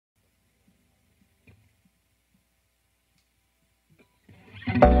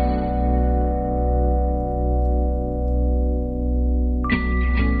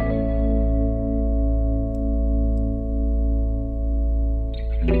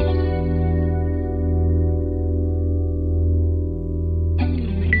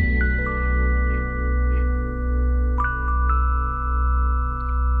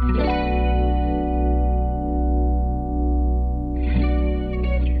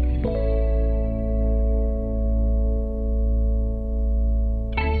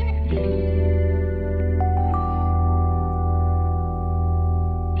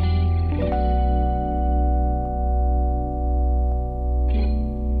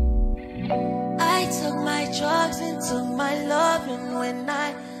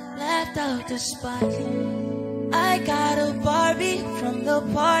The spot. I got a Barbie from the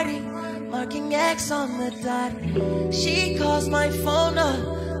party, marking X on the dot. She calls my phone up,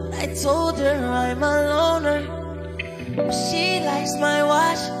 I told her I'm a loner. She likes my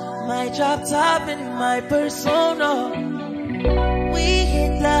watch, my drop top and my persona. We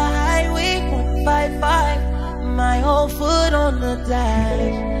hit the highway 155, my whole foot on the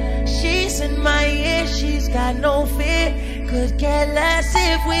dash. She's in my ear, she's got no fear, could care less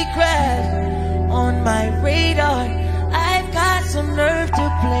if we crash. On my radar, I've got some nerve to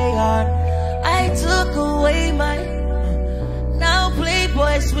play hard. I took away my now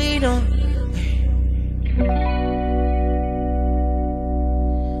Playboy sweet on.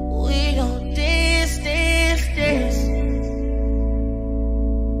 We don't dance, dance, dance.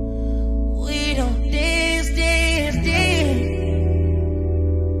 We don't dance, dance, dance.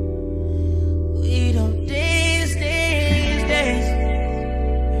 We don't dance, dance, dance.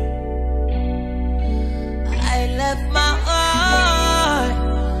 I left my heart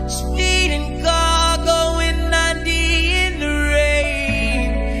speeding car going 90 in the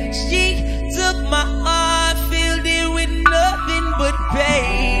rain. She took my heart, filled it with nothing but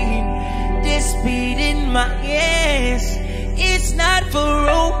pain. This beat in my hands, it's not for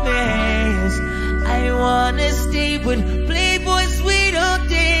romance. I wanna stay with Playboys, we don't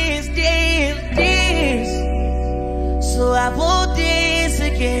dance, dance, dance. So I won't dance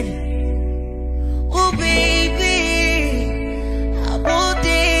again. Oh baby, I won't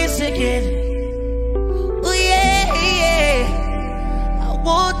dance again. Oh yeah, yeah, I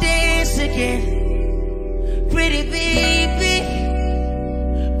won't dance again. Pretty baby,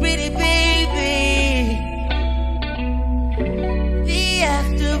 pretty baby. The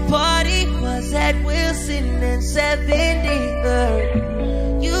after party was at Wilson and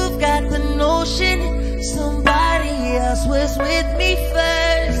 73rd. You've got the notion somebody else was with me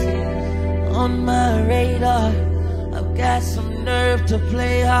first. On my radar, I've got some nerve to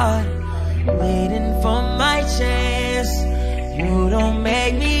play hard, waiting for my chance. You don't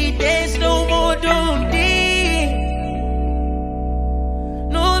make me dance no more, don't dance.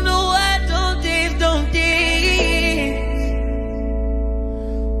 No, no, I don't dance, don't dance.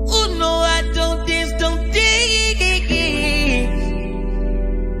 Oh no, I don't dance, don't dance.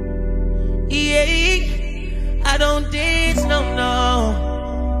 Yeah, I don't dance, no, no.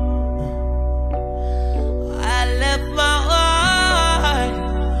 My heart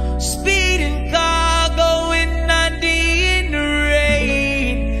speeding car going 90 in the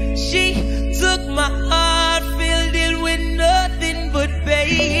rain. She took my heart, filled it with nothing but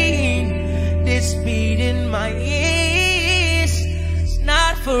pain. This beat in my ears, it's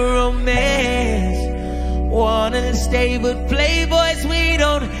not for romance. Wanna stay with Playboys, we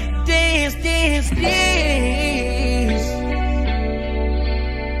don't dance, dance, dance.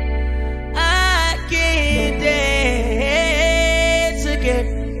 I can't dance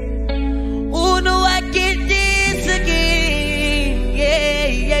again. Oh no, I can't dance again. Yeah,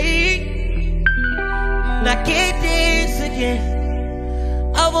 yeah. I can't dance again.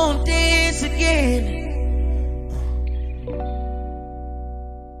 I won't dance again.